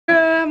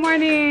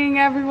morning,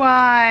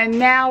 everyone.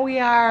 Now we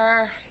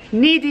are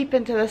knee deep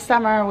into the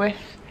summer with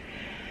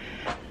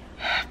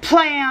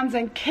plans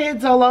and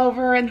kids all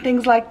over and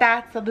things like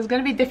that. So there's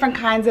going to be different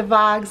kinds of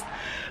vlogs,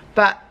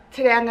 but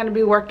today I'm going to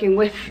be working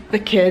with the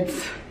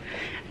kids,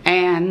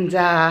 and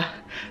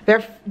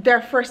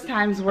their first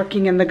times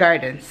working in the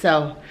garden.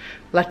 So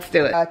let's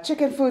do it.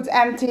 Chicken food's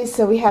empty,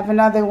 so we have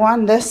another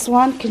one. This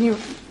one, can you?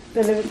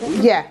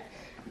 Yeah,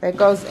 that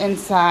goes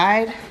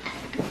inside.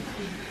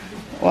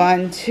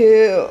 1,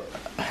 2.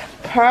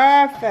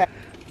 Perfect.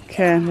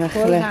 כן,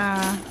 בהחלט.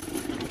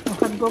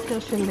 ארוחת בוקר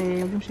של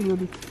ילדים של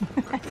יהודית.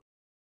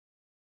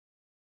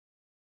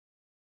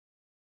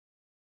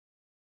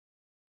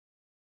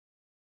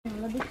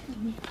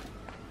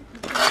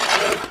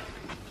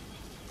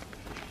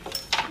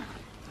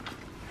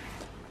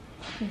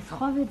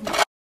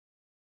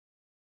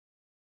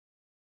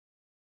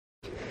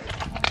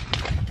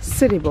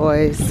 City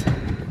boys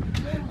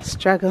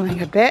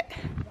struggling a bit.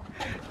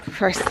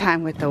 First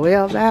time with the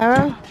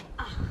wheelbarrow.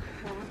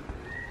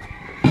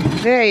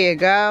 There you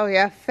go,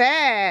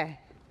 יפה.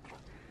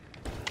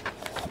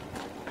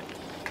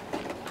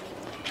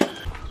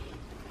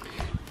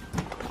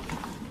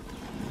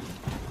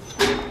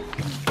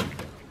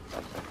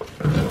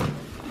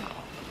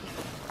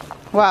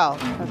 Well,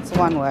 that's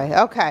one way.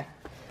 Okay,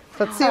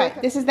 let's see.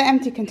 Right. This is the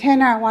empty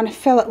container. I want to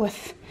fill it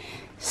with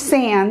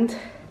sand.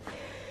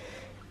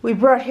 We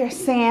brought here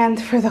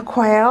sand for the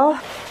quail.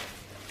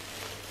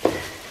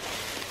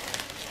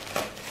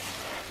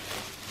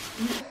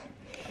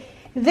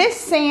 This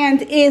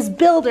sand is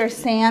builder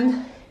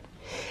sand.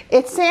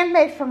 It's sand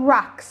made from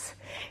rocks.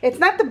 It's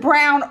not the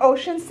brown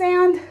ocean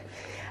sand.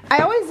 I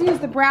always use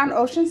the brown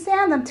ocean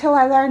sand until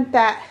I learned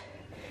that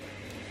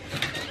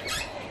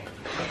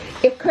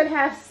it could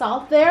have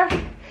salt there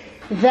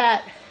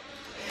that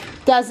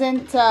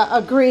doesn't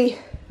agree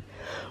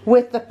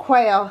with the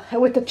quail,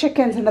 with the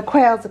chickens and the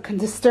quails. It can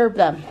disturb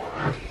them.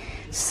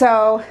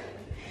 So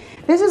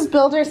this is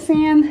builder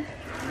sand.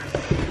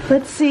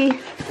 Let's see.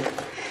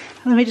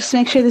 Let me just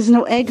make sure there's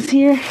no eggs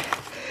here,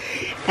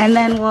 and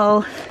then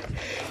we'll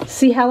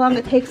see how long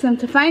it takes them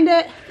to find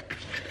it.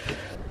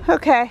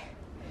 Okay,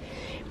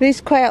 these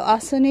quail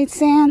also need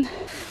sand.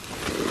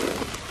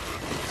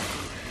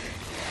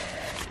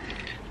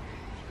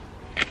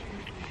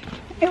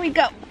 Here we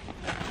go.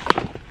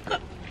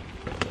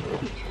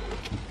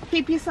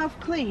 Keep yourself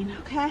clean,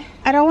 okay?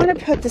 I don't want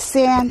to put the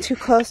sand too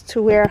close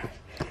to where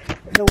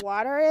the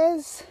water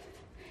is,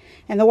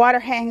 and the water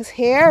hangs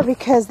here,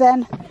 because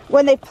then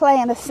when they play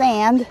in the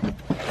sand,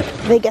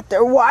 they get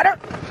their water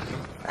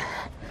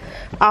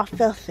all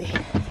filthy.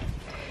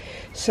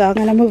 So I'm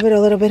gonna move it a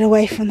little bit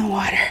away from the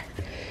water.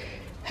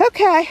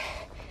 Okay,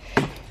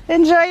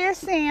 enjoy your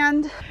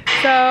sand.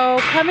 So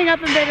coming up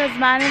in bit is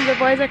morning, the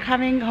boys are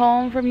coming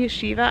home from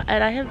yeshiva,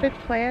 and I have big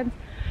plans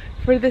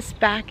for this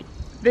back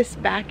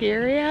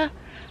area.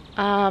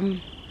 I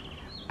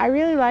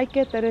really like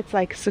it that it's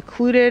like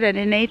secluded and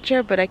in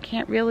nature, but I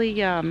can't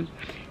really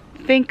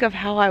think of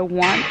how I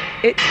want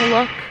it to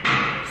look.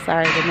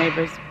 Sorry, the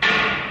neighbor's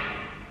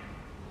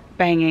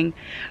banging.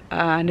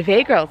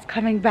 Neve girl's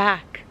coming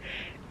back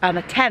on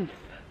the 10th,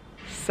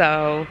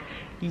 so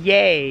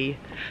yay.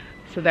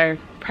 So they're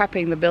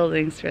prepping the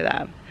buildings for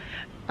them.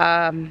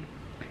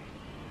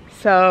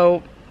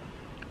 So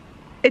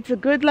it's a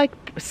good like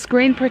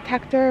screen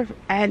protector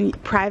and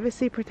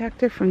privacy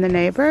protector from the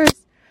neighbors.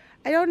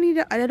 I don't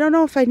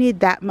know if I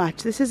need that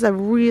much. This is a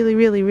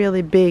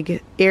really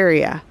big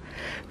area.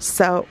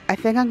 So I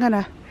think I'm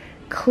gonna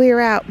clear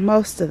out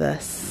most of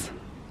this,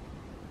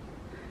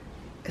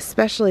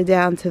 especially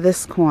down to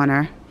this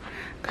corner,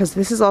 because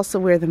this is also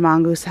where the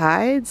mongoose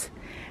hides,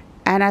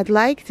 and I'd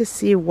like to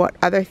see what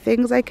other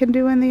things I can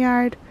do in the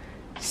yard.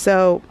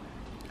 So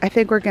I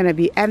think we're gonna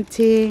be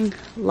emptying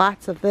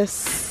lots of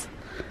these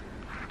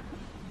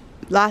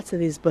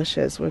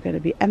bushes. We're gonna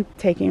be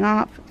taking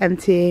off,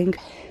 emptying.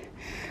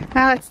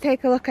 Now let's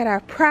take a look at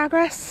our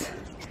progress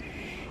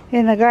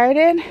in the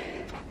garden.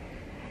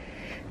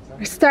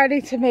 We're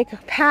starting to make a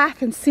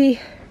path and see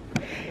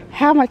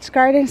how much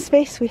garden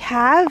space we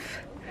have.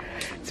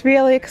 It's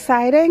really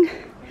exciting.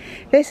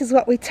 This is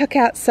what we took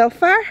out so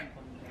far.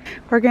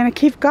 We're gonna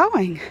keep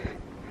going.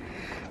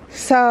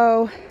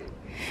 So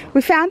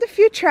we found a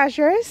few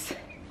treasures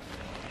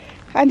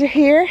under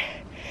here.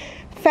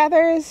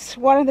 Feathers,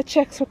 one of the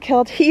chicks were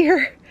killed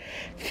here.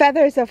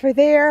 Feathers over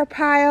there, a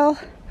pile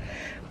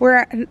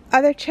where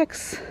other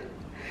chicks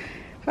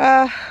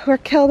were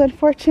killed,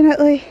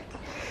 unfortunately.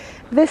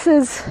 This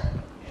is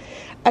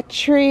a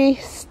tree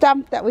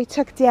stump that we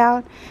took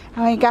down,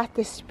 and we got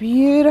this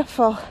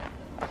beautiful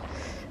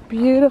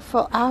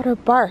outer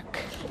bark.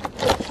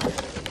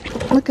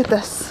 Look at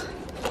this.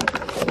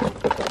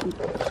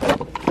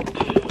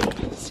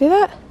 See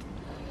that?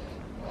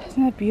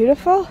 Isn't that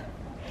beautiful?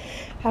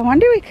 I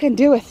wonder what we can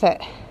do with it.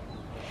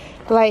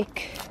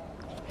 Like,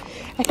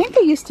 I think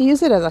they used to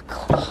use it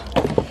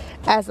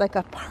as like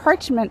a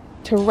parchment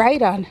to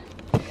write on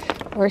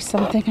or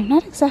something. I'm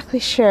not exactly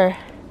sure.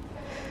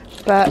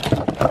 But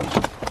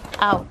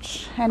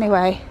ouch.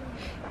 Anyway,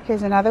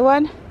 here's another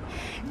one.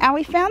 And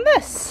we found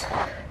this.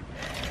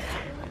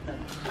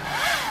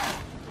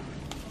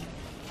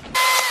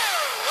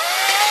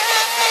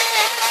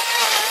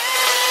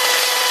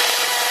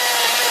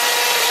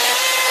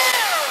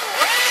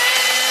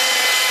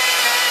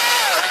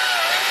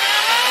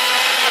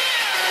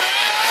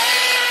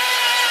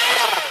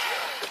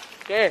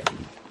 ¿Qué?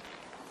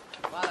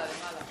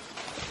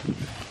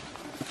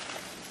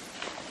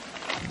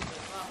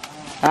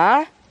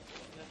 ¿Ah?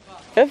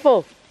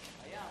 איפה?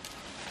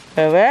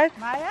 באמת?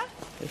 מה היה?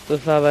 יש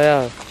שרפה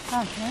ביער.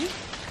 כן.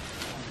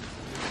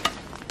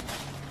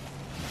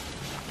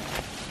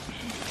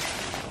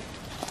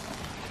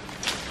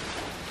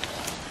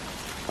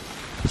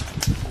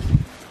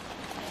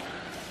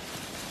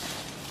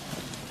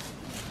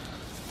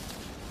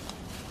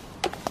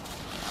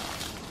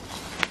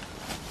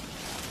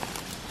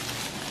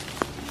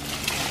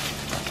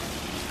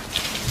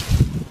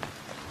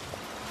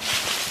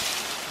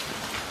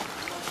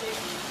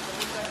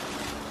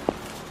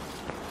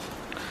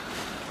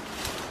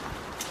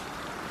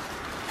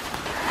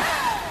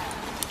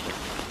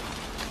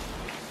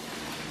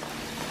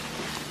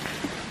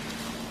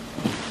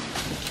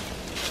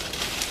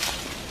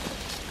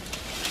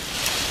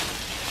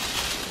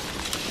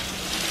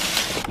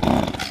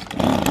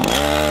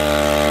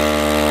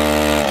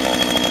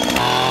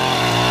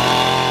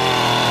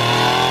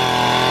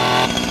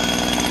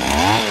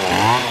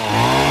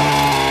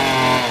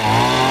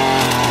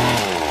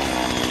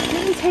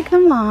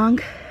 Them long,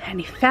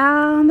 and he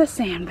found the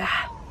sand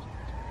bath.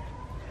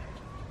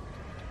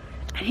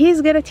 And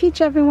he's gonna teach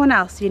everyone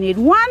else. You need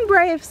one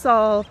brave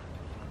soul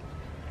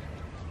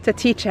to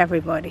teach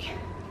everybody.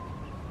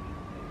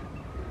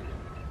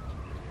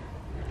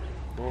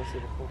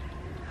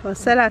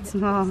 עושה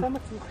לעצמו.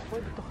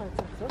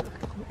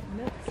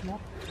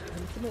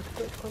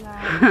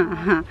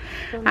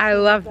 I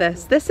love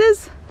this.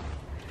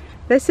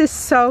 This is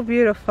so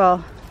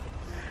beautiful.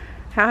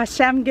 How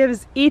Hashem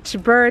gives each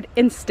bird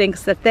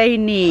instincts that they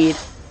need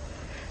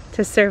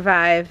to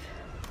survive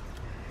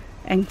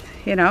and,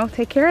 you know,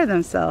 take care of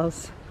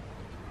themselves.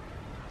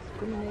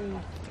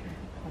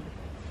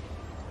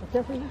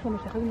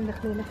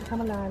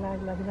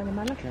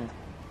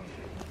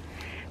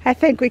 I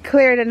think we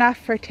cleared enough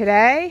for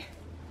today.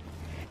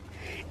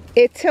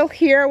 Till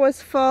here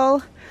was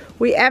full.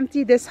 We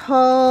emptied this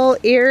whole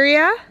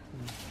area.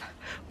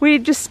 We're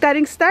just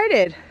getting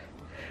started.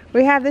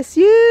 We have this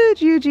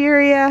huge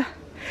area.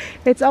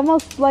 It's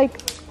almost like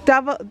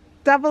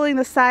doubling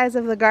the size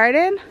of the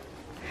garden.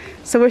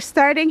 So we're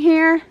starting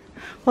here.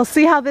 We'll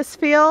see how this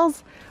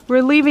feels.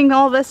 We're leaving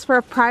all this for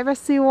a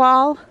privacy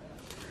wall.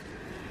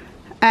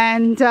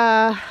 And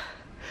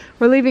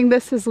we're leaving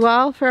this as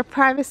well for a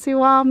privacy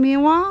wall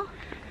meanwhile.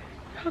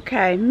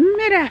 Okay,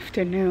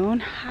 mid-afternoon,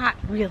 hot,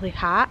 really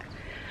hot.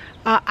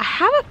 I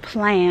have a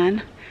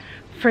plan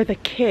for the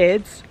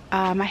kids.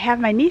 I have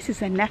my nieces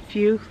and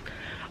nephews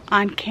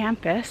on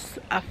campus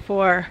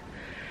for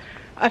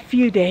a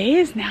few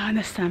days now in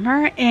the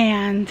summer,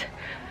 and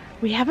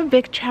we have a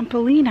big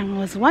trampoline. I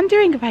was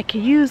wondering if I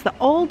could use the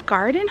old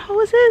garden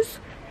hoses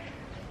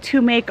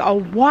to make a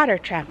water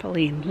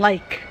trampoline,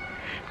 like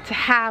to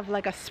have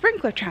like a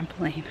sprinkler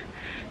trampoline.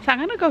 So I'm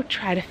gonna go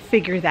try to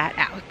figure that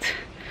out.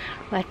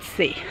 Let's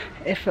see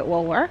if it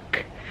will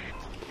work.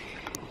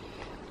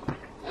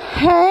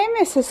 Hey,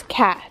 Mrs.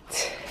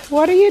 Cat,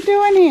 what are you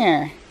doing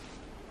here?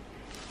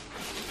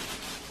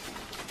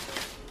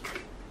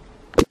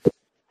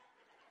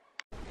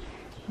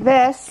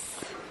 This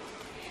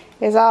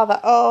is all the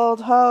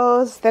old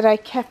hose that I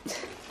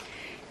kept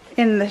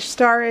in the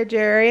storage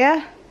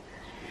area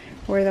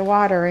where the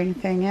watering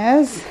thing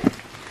is.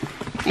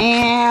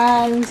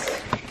 And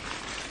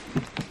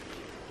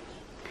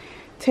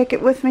take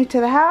it with me to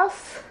the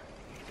house.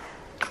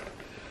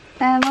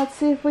 And let's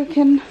see if we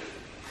can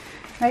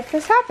make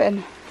this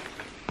happen.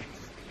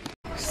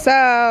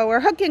 So we're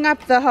hooking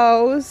up the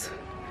hose.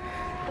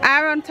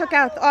 Aaron took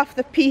out off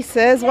the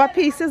pieces. What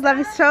pieces? Let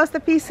me show us the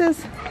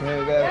pieces.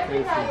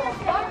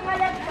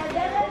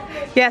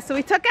 Yeah, so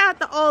we took out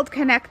the old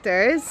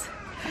connectors,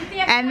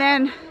 and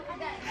then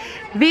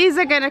these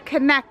are going to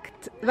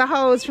connect the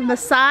hose from the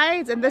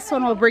sides, and this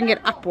one will bring it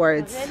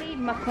upwards.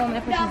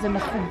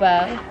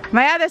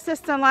 My other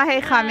sister-in-law,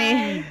 hey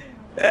Chami,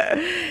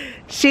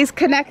 she's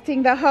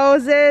connecting the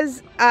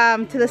hoses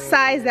to the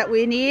size that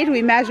we need.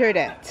 We measured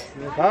it.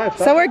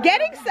 So we're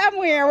getting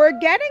somewhere. We're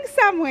getting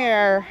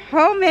somewhere.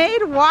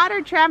 Homemade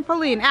water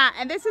trampoline. Ah,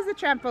 and this is a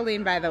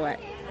trampoline, by the way.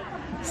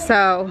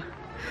 So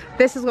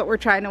this is what we're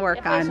trying to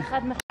work on.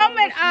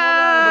 Moment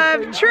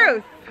of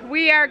truth.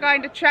 We are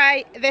going to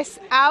try this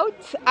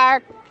out,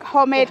 our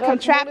homemade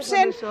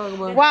contraption,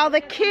 while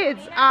the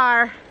kids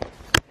are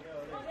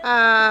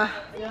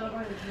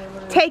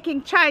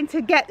trying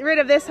to get rid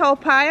of this whole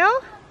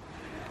pile.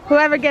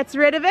 Whoever gets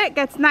rid of it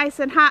gets nice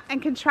and hot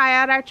and can try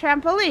out our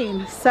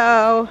trampoline.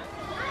 So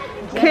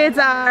kids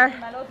are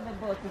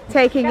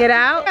taking it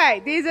out.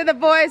 Right, these are the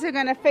boys who are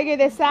gonna figure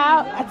this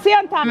out.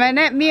 A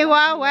minute,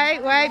 meanwhile,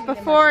 wait,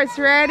 before it's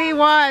ready.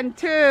 1,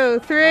 2,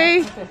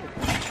 3.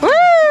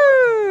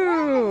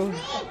 Woo!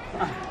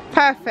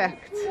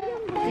 Perfect.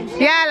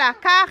 יאללה,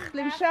 קח,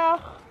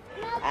 למשוך.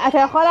 אתה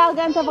יכול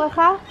לארגן את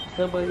הבריכה?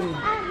 ברגים.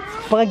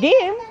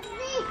 ברגים?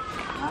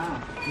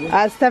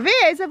 אז תביא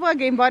איזה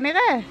ברגים, בוא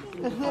נראה.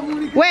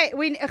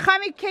 Wait,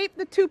 חמי,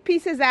 keep the two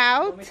pieces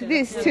out,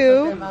 these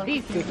two.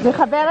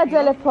 לחבר את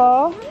זה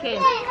לפה. כן.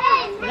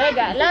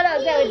 רגע, לא,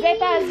 זהו, את זה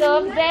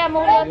תעזוב, זה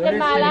אמור להיות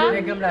למעלה.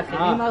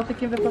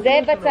 זה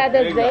בצד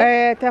הזה.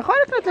 אתה יכול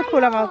לקנות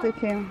לכולם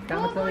ארטיקים.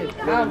 כמה צריך?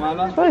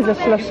 אוי, זה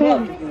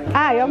 30.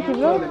 היום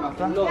קיבלו?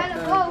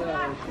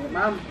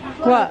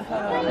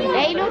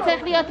 אילו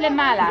צריך להיות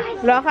למעלה.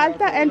 לא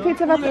אכלת? אין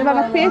פיצה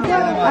במקפיא?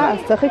 אז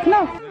צריך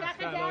לקנות. קח את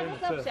זה עד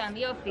הסוף שם,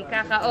 יופי,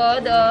 ככה,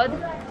 עוד.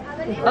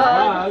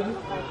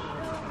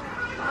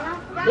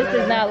 This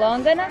is not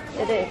long enough?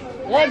 It is.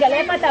 רגע,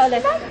 לאיפה אתה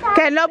הולך?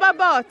 כן, לא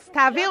בבוץ.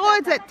 תעבירו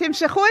את זה,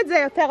 תמשכו את זה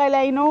יותר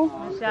אלינו.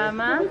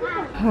 שמה?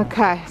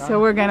 Okay, so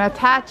we're gonna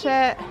attach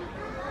it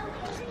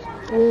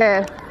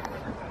with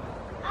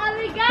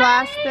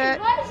plastic.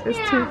 There's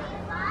two.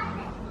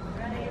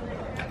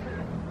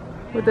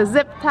 With the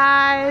zip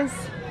ties.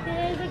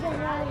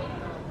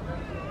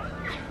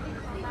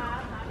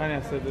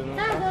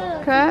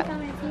 Okay,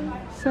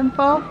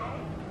 simple.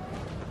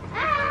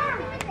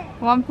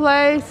 One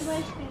place.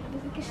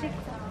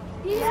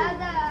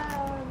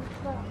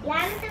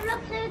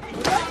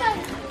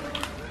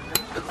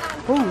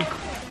 Boom.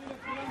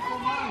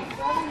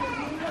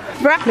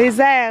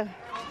 להיזהר.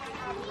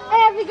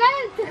 אביגיל,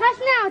 אני צריכה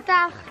שנייה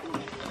אותך.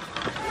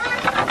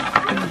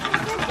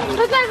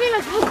 פשוט להביא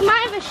לבקבוק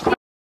מים ושתייה.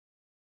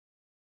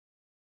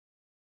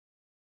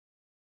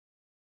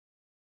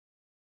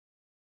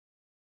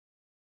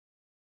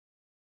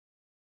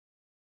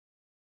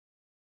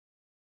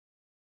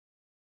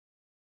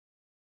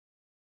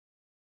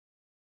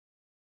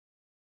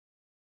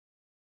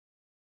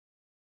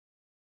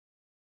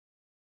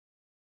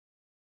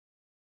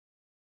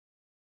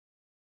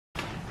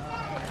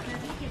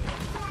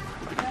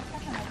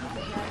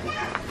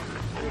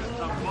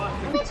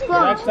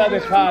 רק צד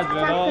אחד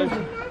ולא...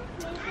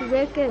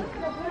 זה כן.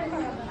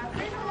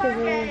 זה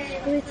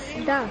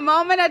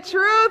Moment of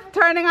truth,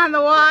 turning on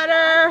the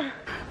water.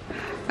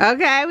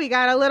 Okay, we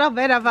got a little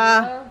bit of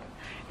a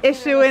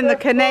issue in the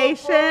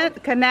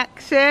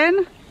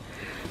connection.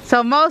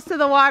 So most of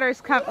the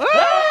water's come.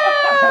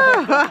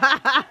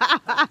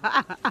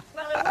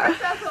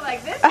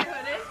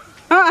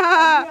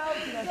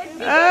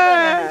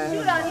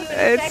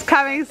 It's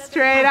coming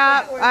straight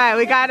up. All right,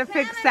 we gotta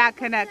fix that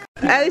connection.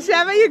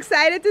 Elisheva, are you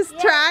excited to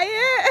try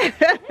it?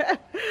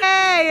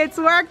 Hey, it's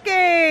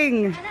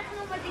working.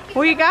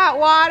 We got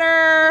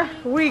water.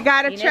 We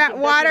got a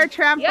water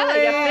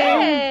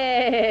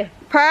trampoline.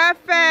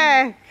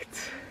 Perfect.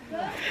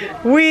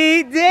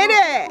 We did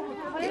it.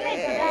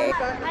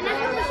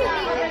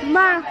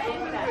 מה?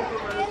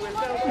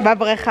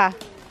 בבריכה.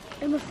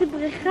 הם עושים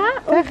בריכה?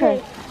 תכף.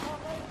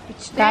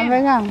 גם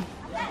וגם.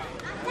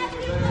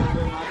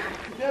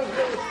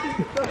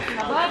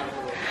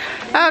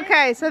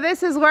 Okay, so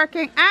this is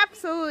working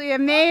absolutely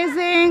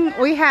amazing.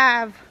 We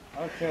have.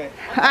 Okay.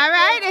 All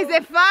right, is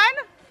it fun?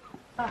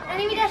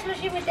 אני מידה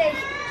 39.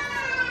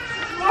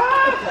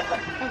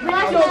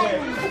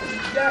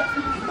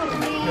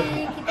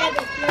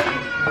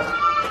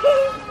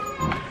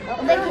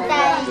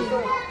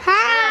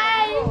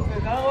 Hi.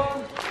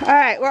 All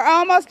right, we're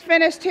almost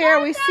finished here.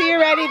 We see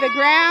already the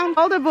ground.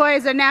 Older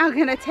boys are now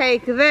going to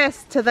take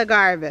this to the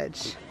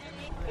garbage.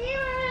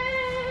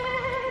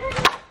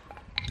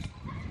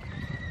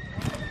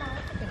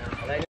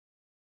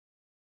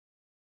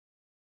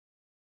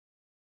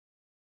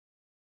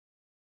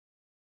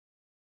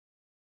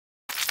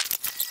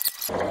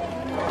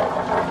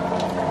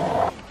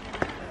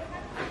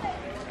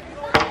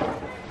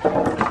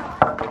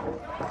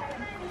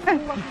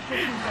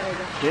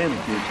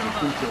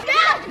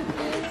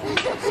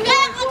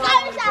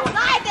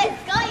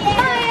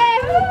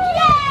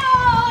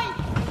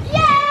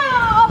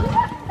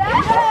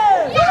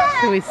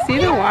 Do we see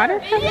the water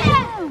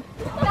coming?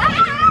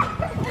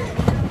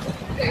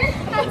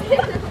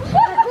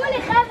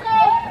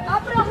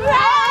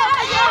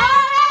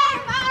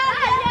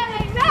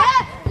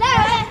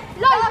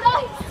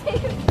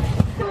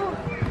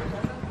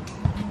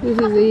 This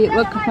is the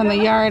look from the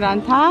yard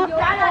on top.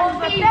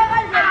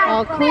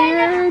 All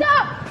cleared.